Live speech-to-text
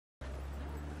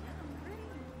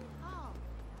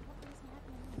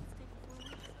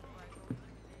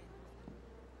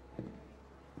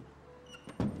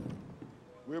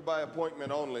We're by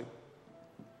appointment only.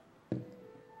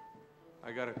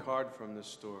 I got a card from this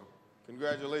store.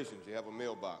 Congratulations, you have a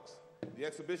mailbox. The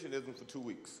exhibition isn't for 2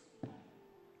 weeks.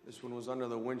 This one was under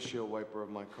the windshield wiper of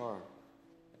my car.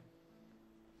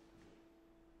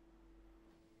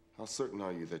 How certain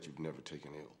are you that you've never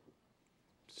taken ill?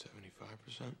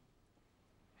 75%.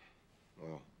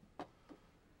 Well,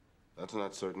 that's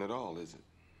not certain at all, is it?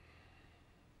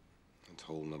 That's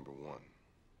hole number one.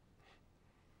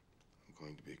 I'm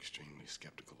going to be extremely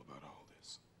skeptical about all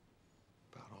this.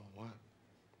 About all what?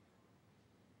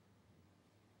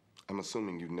 I'm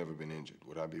assuming you've never been injured.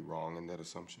 Would I be wrong in that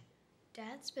assumption?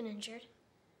 Dad's been injured.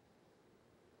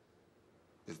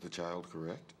 Is the child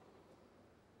correct?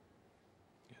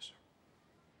 Yes, sir.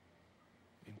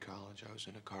 In college, I was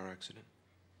in a car accident.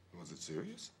 Was it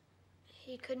serious?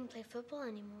 He couldn't play football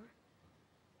anymore.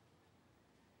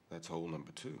 That's hole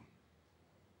number two.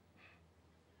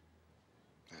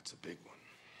 That's a big one.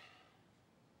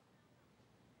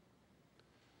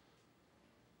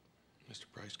 Mr.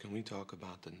 Price, can we talk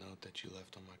about the note that you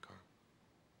left on my car?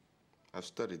 I've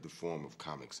studied the form of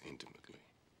comics intimately.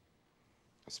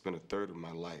 I spent a third of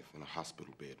my life in a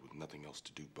hospital bed with nothing else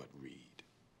to do but read.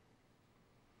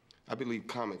 I believe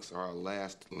comics are our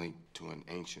last link to an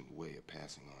ancient way of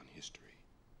passing on history.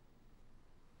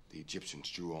 The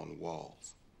Egyptians drew on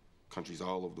walls. Countries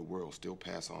all over the world still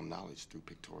pass on knowledge through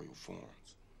pictorial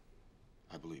forms.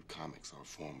 I believe comics are a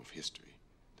form of history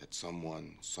that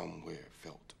someone, somewhere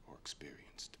felt or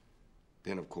experienced.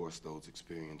 Then, of course, those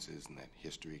experiences and that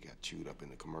history got chewed up in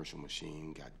the commercial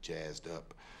machine, got jazzed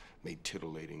up, made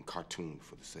titillating cartoons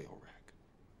for the sale rack.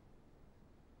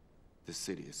 This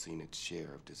city has seen its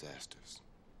share of disasters.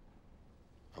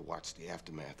 I watched the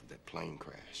aftermath of that plane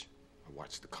crash. I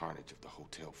watched the carnage of the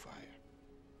hotel fire.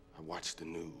 I watched the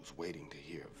news, waiting to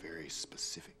hear a very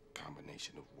specific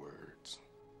combination of words,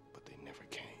 but they never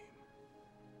came.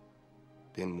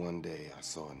 Then one day I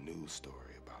saw a news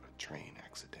story about a train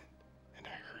accident, and I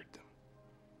heard them.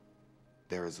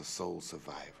 There is a sole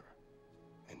survivor,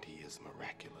 and he is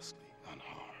miraculously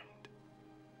unharmed.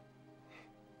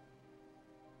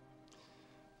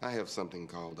 I have something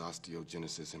called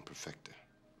osteogenesis imperfecta.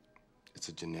 It's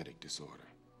a genetic disorder.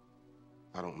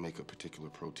 I don't make a particular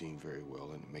protein very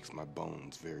well, and it makes my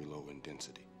bones very low in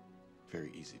density,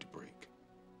 very easy to break.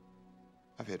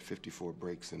 I've had 54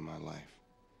 breaks in my life,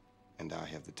 and I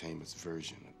have the tamest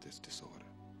version of this disorder,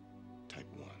 type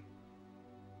 1.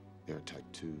 There are type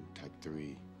 2, type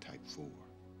 3, type 4.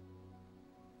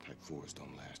 Type 4s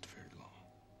don't last very long.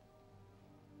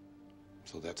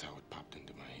 So that's how it popped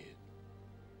into my head.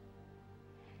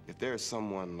 If there is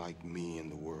someone like me in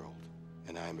the world,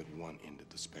 and I'm at one end of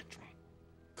the spectrum,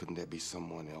 couldn't there be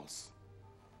someone else,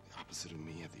 the opposite of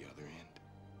me at the other end?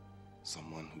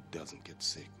 Someone who doesn't get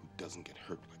sick, who doesn't get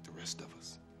hurt like the rest of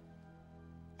us.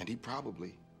 And he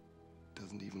probably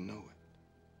doesn't even know it.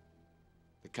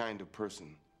 The kind of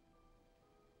person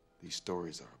these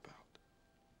stories are about.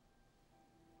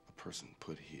 A person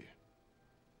put here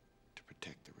to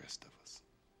protect the rest of us.